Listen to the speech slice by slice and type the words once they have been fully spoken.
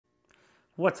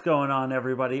What's going on,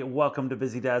 everybody? Welcome to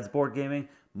Busy Dad's Board Gaming.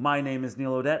 My name is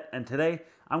Neil Odette, and today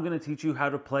I'm going to teach you how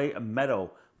to play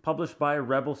Meadow, published by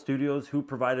Rebel Studios, who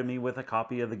provided me with a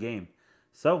copy of the game.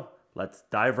 So, let's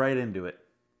dive right into it.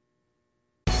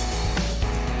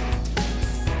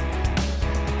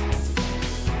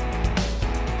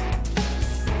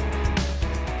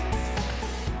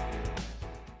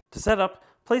 To set up,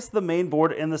 place the main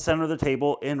board in the center of the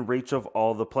table in reach of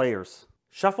all the players.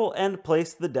 Shuffle and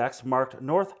place the decks marked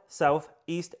north, south,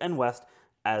 east, and west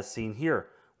as seen here,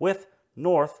 with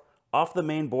north off the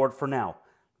main board for now.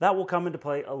 That will come into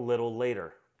play a little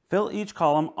later. Fill each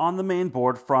column on the main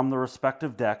board from the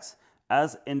respective decks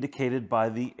as indicated by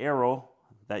the arrow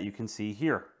that you can see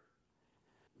here.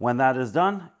 When that is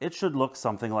done, it should look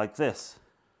something like this.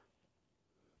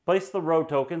 Place the row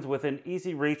tokens within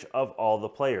easy reach of all the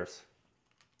players.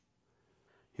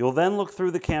 You'll then look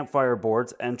through the campfire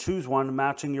boards and choose one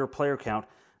matching your player count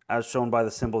as shown by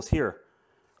the symbols here.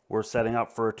 We're setting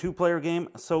up for a 2-player game,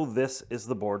 so this is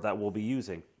the board that we'll be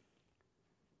using.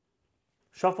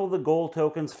 Shuffle the gold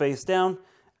tokens face down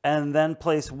and then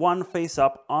place one face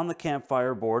up on the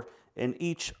campfire board in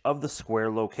each of the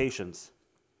square locations.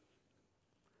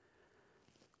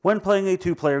 When playing a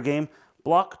 2-player game,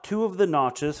 block 2 of the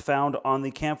notches found on the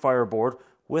campfire board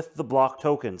with the block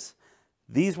tokens.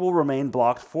 These will remain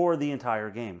blocked for the entire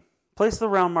game. Place the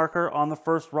round marker on the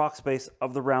first rock space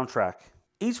of the round track.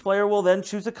 Each player will then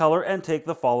choose a color and take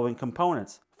the following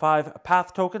components: 5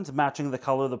 path tokens matching the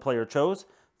color the player chose,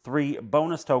 3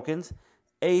 bonus tokens,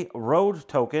 a road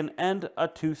token, and a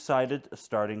 2-sided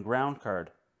starting ground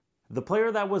card. The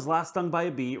player that was last stung by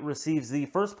a bee receives the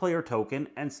first player token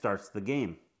and starts the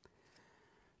game.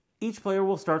 Each player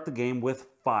will start the game with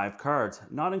 5 cards,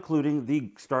 not including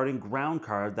the starting ground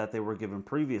card that they were given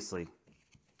previously.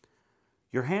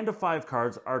 Your hand of 5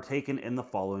 cards are taken in the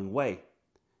following way.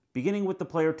 Beginning with the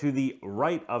player to the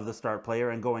right of the start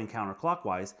player and going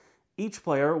counterclockwise, each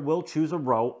player will choose a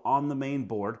row on the main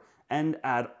board and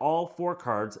add all 4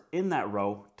 cards in that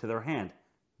row to their hand.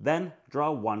 Then draw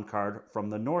 1 card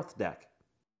from the north deck.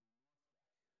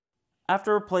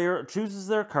 After a player chooses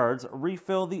their cards,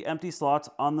 refill the empty slots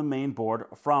on the main board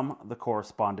from the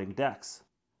corresponding decks.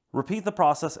 Repeat the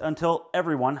process until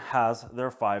everyone has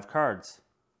their 5 cards.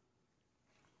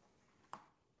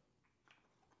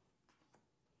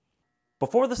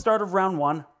 Before the start of round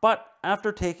 1, but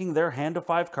after taking their hand of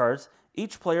 5 cards,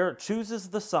 each player chooses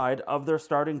the side of their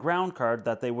starting ground card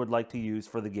that they would like to use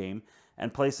for the game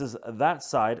and places that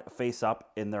side face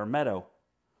up in their meadow.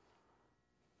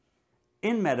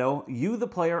 In Meadow, you, the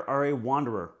player, are a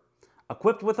wanderer.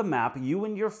 Equipped with a map, you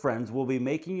and your friends will be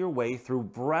making your way through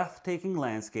breathtaking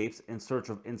landscapes in search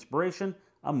of inspiration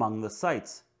among the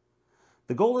sights.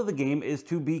 The goal of the game is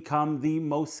to become the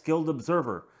most skilled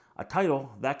observer, a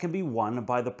title that can be won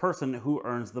by the person who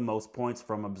earns the most points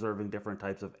from observing different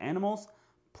types of animals,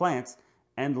 plants,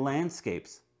 and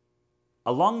landscapes.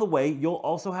 Along the way, you'll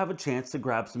also have a chance to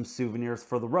grab some souvenirs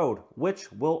for the road,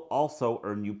 which will also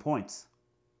earn you points.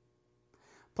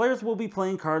 Players will be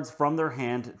playing cards from their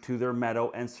hand to their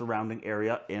meadow and surrounding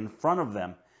area in front of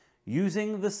them,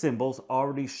 using the symbols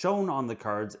already shown on the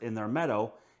cards in their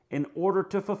meadow in order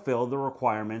to fulfill the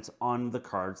requirements on the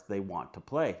cards they want to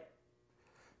play.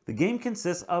 The game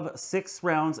consists of 6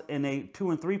 rounds in a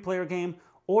 2- and 3-player game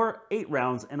or 8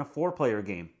 rounds in a 4-player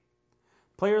game.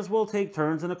 Players will take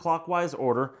turns in a clockwise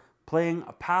order, playing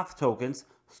path tokens,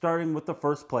 starting with the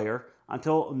first player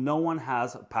until no one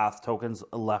has path tokens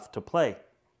left to play.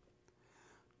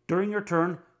 During your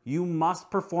turn, you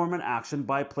must perform an action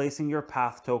by placing your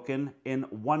path token in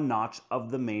one notch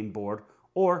of the main board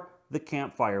or the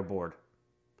campfire board.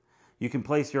 You can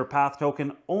place your path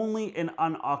token only in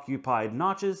unoccupied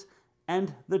notches,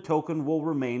 and the token will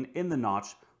remain in the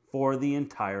notch for the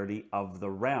entirety of the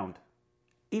round.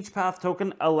 Each path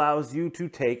token allows you to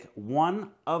take one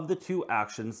of the 2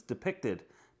 actions depicted,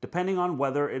 depending on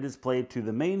whether it is played to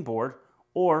the main board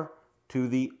or to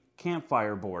the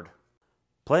campfire board.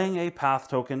 Playing a path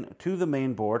token to the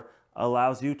main board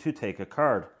allows you to take a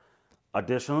card.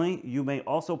 Additionally, you may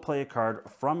also play a card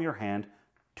from your hand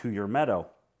to your meadow.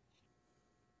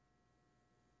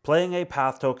 Playing a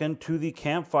path token to the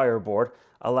campfire board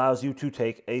allows you to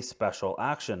take a special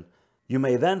action. You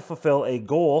may then fulfill a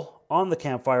goal on the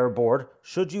campfire board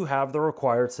should you have the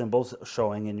required symbols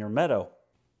showing in your meadow.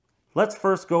 Let's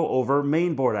first go over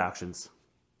main board actions.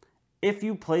 If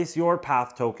you place your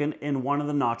path token in one of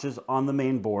the notches on the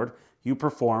main board, you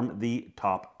perform the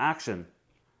top action.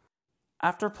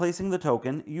 After placing the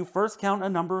token, you first count a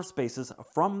number of spaces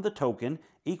from the token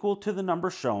equal to the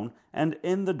number shown and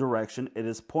in the direction it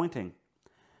is pointing.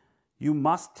 you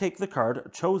must take the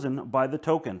card chosen by the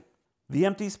token. The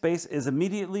empty space is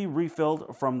immediately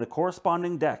refilled from the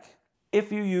corresponding deck.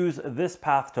 If you use this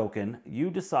path token, you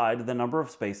decide the number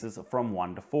of spaces from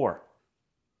 1 to 4.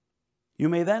 You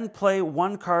may then play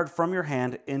one card from your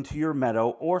hand into your meadow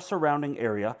or surrounding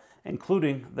area,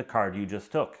 including the card you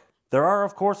just took. There are,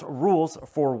 of course, rules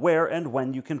for where and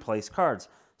when you can place cards,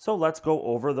 so let's go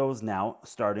over those now,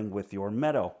 starting with your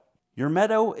meadow. Your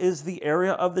meadow is the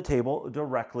area of the table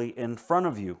directly in front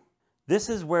of you. This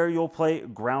is where you'll play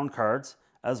ground cards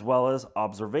as well as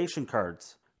observation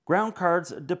cards. Ground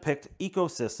cards depict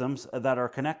ecosystems that are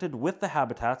connected with the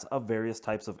habitats of various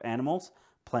types of animals,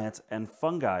 plants, and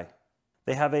fungi.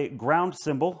 They have a ground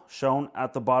symbol shown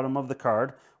at the bottom of the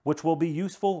card, which will be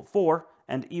useful for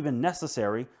and even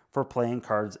necessary for playing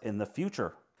cards in the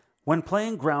future. When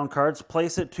playing ground cards,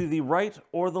 place it to the right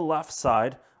or the left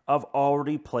side of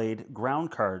already played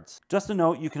ground cards. Just a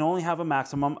note, you can only have a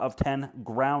maximum of 10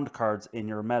 ground cards in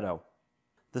your meadow.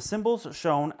 The symbols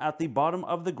shown at the bottom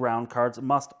of the ground cards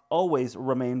must always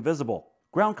remain visible.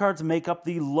 Ground cards make up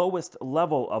the lowest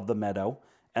level of the meadow,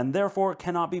 and therefore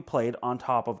cannot be played on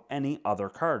top of any other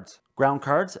cards. Ground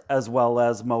cards, as well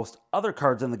as most other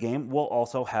cards in the game, will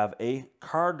also have a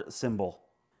card symbol.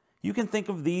 You can think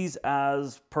of these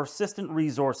as persistent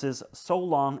resources so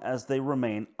long as they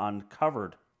remain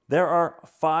uncovered. There are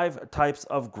 5 types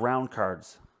of ground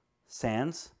cards: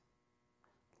 sands,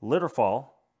 litterfall,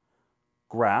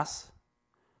 grass,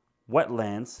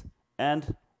 wetlands,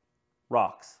 and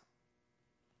rocks.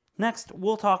 Next,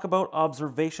 we'll talk about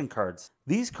observation cards.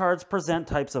 These cards present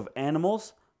types of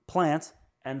animals, plants,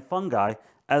 and fungi,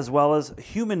 as well as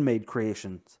human-made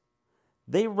creations.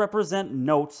 They represent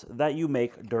notes that you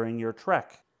make during your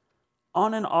trek.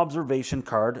 On an observation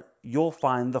card, you'll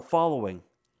find the following: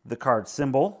 the card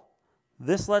symbol.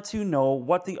 This lets you know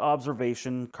what the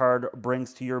observation card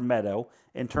brings to your meadow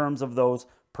in terms of those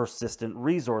persistent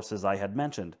resources I had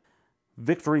mentioned.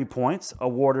 Victory points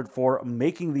awarded for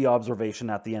making the observation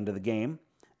at the end of the game.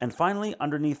 And finally,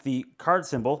 underneath the card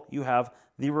symbol, you have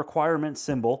the requirement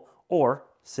symbol or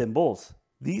symbols.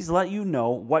 These let you know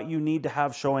what you need to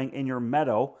have showing in your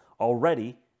meadow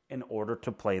already in order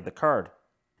to play the card.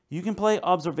 You can play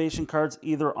observation cards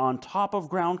either on top of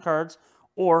ground cards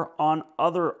or on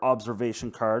other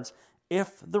observation cards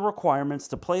if the requirements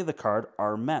to play the card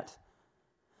are met.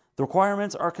 The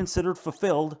requirements are considered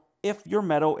fulfilled if your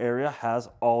meadow area has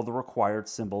all the required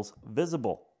symbols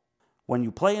visible. When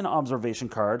you play an observation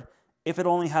card, if it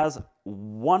only has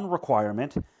one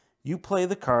requirement, you play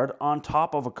the card on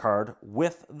top of a card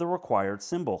with the required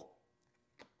symbol.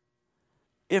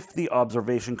 If the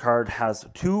observation card has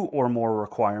 2 or more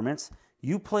requirements,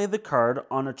 you play the card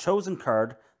on a chosen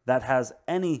card that has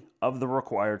any of the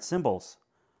required symbols.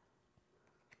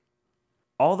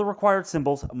 All the required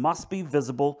symbols must be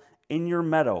visible in your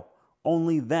meadow.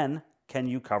 Only then can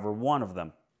you cover one of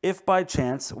them. If by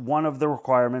chance one of the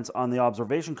requirements on the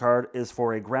observation card is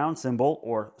for a ground symbol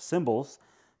or symbols,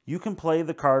 you can play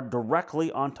the card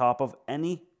directly on top of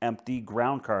any empty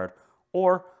ground card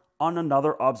or on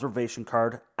another observation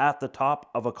card at the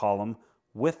top of a column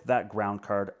with that ground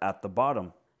card at the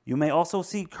bottom. You may also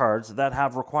see cards that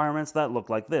have requirements that look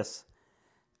like this.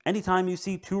 Anytime you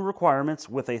see 2 requirements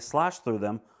with a slash through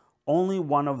them, only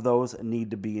one of those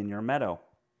need to be in your meadow.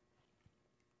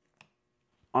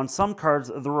 On some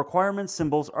cards, the requirement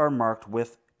symbols are marked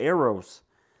with arrows.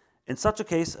 In such a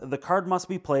case, the card must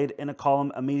be played in a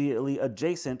column immediately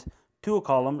adjacent to a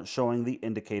column showing the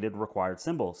indicated required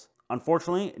symbols.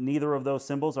 Unfortunately, neither of those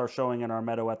symbols are showing in our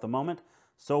meadow at the moment,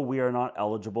 so we are not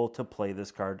eligible to play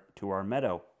this card to our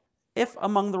meadow. If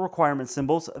among the requirement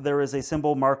symbols there is a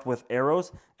symbol marked with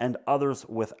arrows and others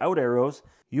without arrows,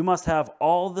 you must have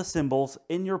all the symbols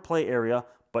in your play area,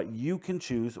 but you can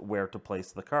choose where to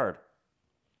place the card.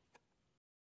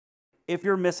 If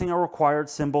you're missing a required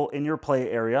symbol in your play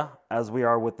area, as we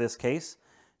are with this case,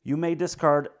 you may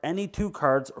discard any 2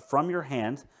 cards from your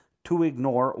hand to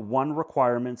ignore one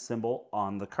requirement symbol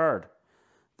on the card.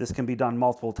 This can be done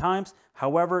multiple times.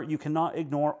 However, you cannot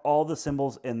ignore all the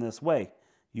symbols in this way.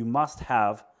 You must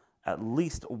have at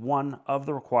least one of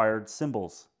the required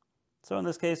symbols. So in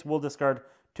this case, we'll discard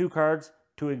 2 cards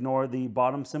to ignore the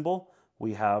bottom symbol.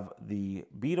 We have the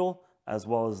beetle as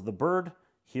well as the bird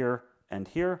here and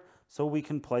here, so we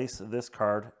can place this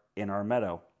card in our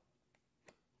meadow.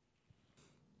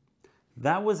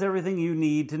 That was everything you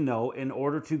need to know in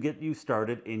order to get you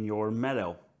started in your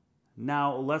meadow.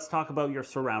 Now let's talk about your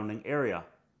surrounding area.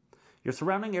 Your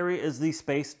surrounding area is the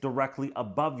space directly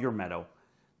above your meadow.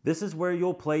 This is where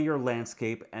you'll play your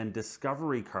landscape and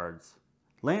discovery cards.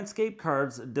 Landscape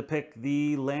cards depict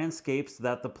the landscapes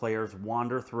that the players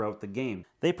wander throughout the game.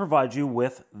 They provide you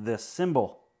with this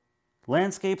symbol.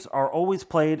 Landscapes are always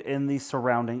played in the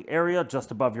surrounding area just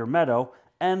above your meadow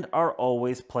and are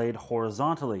always played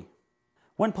horizontally.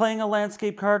 When playing a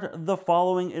landscape card, the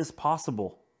following is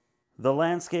possible. The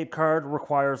landscape card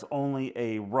requires only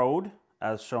a road,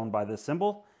 as shown by this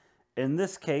symbol. In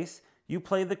this case, you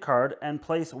play the card and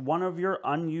place one of your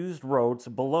unused roads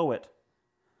below it.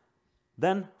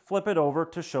 Then flip it over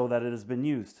to show that it has been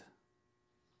used.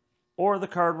 Or the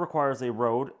card requires a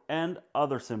road and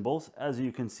other symbols, as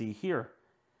you can see here.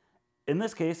 In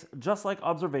this case, just like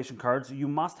observation cards, you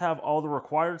must have all the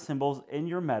required symbols in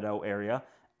your meadow area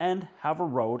and have a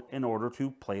road in order to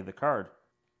play the card.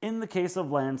 In the case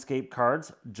of landscape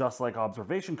cards, just like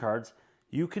observation cards,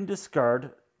 you can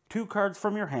discard 2 cards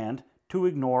from your hand to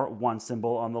ignore one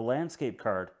symbol on the landscape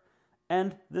card.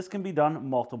 And this can be done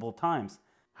multiple times.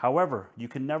 However, you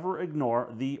can never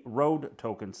ignore the road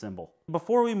token symbol.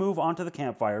 Before we move on to the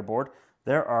campfire board,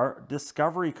 there are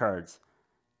discovery cards.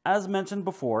 As mentioned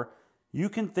before, you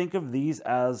can think of these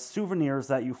as souvenirs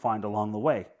that you find along the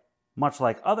way. Much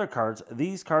like other cards,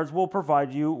 these cards will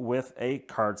provide you with a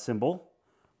card symbol,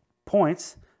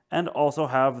 points, and also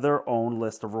have their own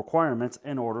list of requirements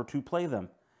in order to play them,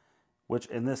 which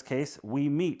in this case we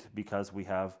meet because we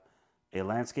have a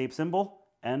landscape symbol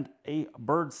and a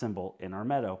bird symbol in our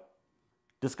meadow.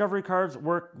 Discovery cards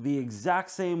work the exact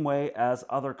same way as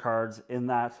other cards in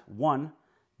that 1,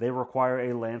 they require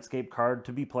a landscape card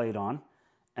to be played on,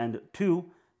 and 2,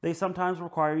 they sometimes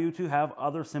require you to have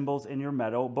other symbols in your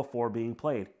meadow before being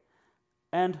played.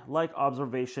 And like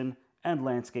observation and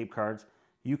landscape cards,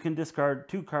 you can discard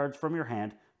 2 cards from your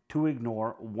hand to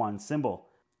ignore one symbol.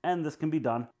 And this can be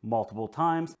done multiple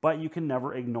times, but you can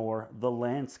never ignore the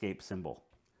landscape symbol.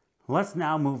 Let's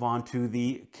now move on to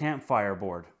the campfire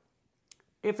board.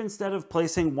 If instead of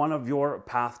placing one of your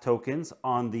path tokens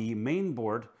on the main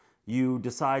board, you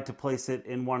decide to place it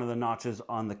in one of the notches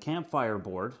on the campfire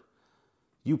board,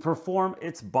 you perform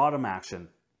its bottom action.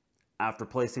 After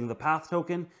placing the path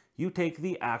token, you take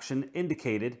the action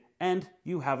indicated and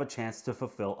you have a chance to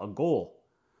fulfill a goal.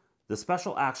 The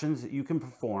special actions you can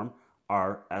perform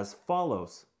are as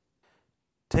follows.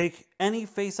 Take any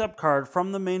face-up card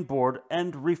from the main board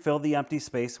and refill the empty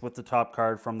space with the top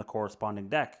card from the corresponding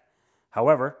deck.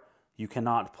 However, you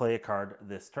cannot play a card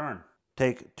this turn.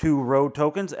 Take 2 road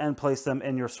tokens and place them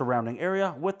in your surrounding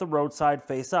area with the road side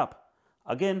face up.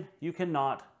 Again, you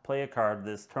cannot play a card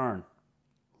this turn.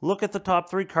 Look at the top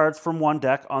 3 cards from one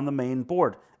deck on the main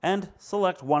board and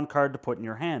select one card to put in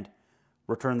your hand.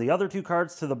 Return the other 2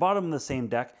 cards to the bottom of the same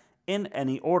deck in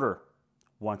any order.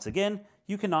 Once again,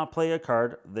 you cannot play a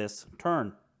card this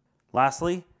turn.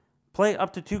 Lastly, play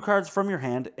up to 2 cards from your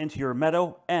hand into your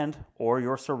meadow and or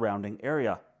your surrounding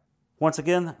area. Once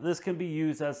again, this can be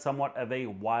used as somewhat of a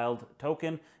wild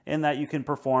token in that you can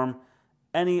perform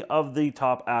any of the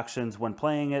top actions when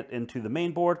playing it into the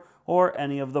main board or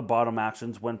any of the bottom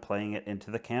actions when playing it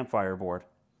into the campfire board.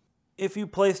 If you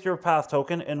placed your path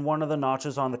token in one of the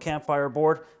notches on the campfire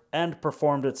board and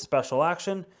performed its special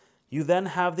action, you then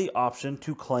have the option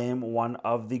to claim one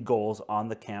of the goals on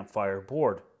the campfire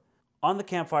board. On the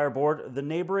campfire board, the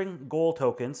neighboring goal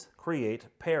tokens create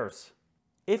pairs.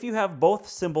 If you have both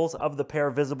symbols of the pair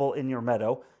visible in your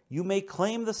meadow, you may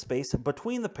claim the space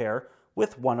between the pair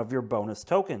with one of your bonus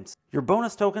tokens. Your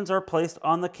bonus tokens are placed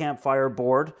on the campfire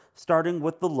board, starting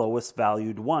with the lowest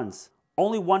valued ones.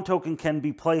 Only 1 token can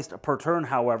be placed per turn,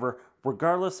 however,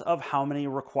 regardless of how many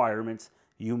requirements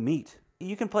you meet.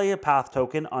 You can play a path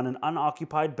token on an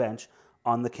unoccupied bench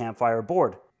on the campfire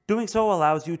board. Doing so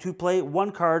allows you to play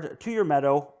 1 card to your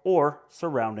meadow or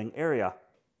surrounding area.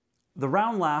 The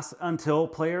round lasts until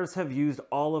players have used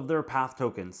all of their path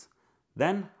tokens.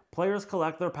 Then, players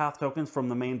collect their path tokens from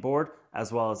the main board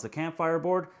as well as the campfire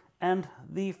board, and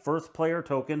the first player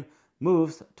token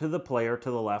moves to the player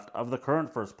to the left of the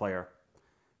current first player.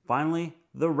 Finally,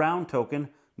 the round token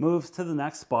moves to the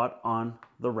next spot on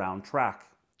the round track.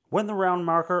 When the round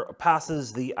marker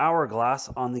passes the hourglass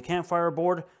on the campfire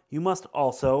board, you must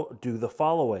also do the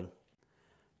following.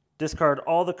 Discard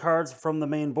all the cards from the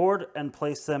main board and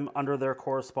place them under their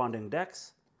corresponding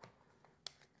decks.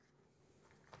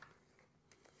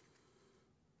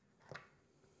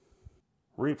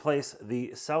 Replace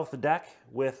the south deck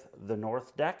with the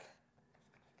north deck.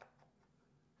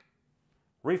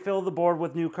 Refill the board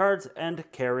with new cards and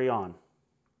carry on.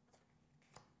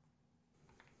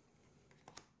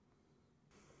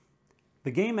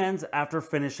 The game ends after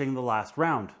finishing the last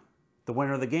round. The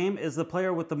winner of the game is the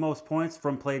player with the most points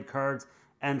from played cards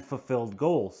and fulfilled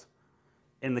goals.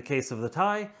 In the case of the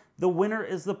tie, the winner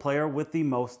is the player with the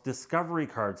most discovery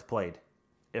cards played.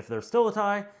 If there's still a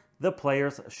tie, the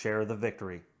players share the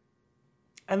victory.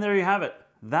 And there you have it.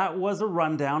 That was a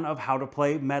rundown of how to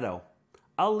play Meadow.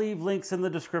 I'll leave links in the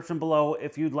description below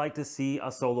if you'd like to see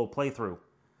a solo playthrough.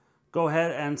 Go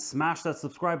ahead and smash that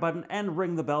subscribe button and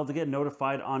ring the bell to get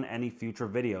notified on any future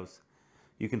videos.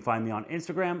 You can find me on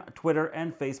Instagram, Twitter,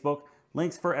 and Facebook.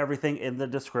 Links for everything in the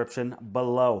description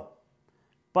below.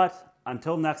 But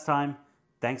until next time,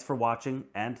 thanks for watching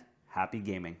and happy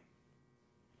gaming.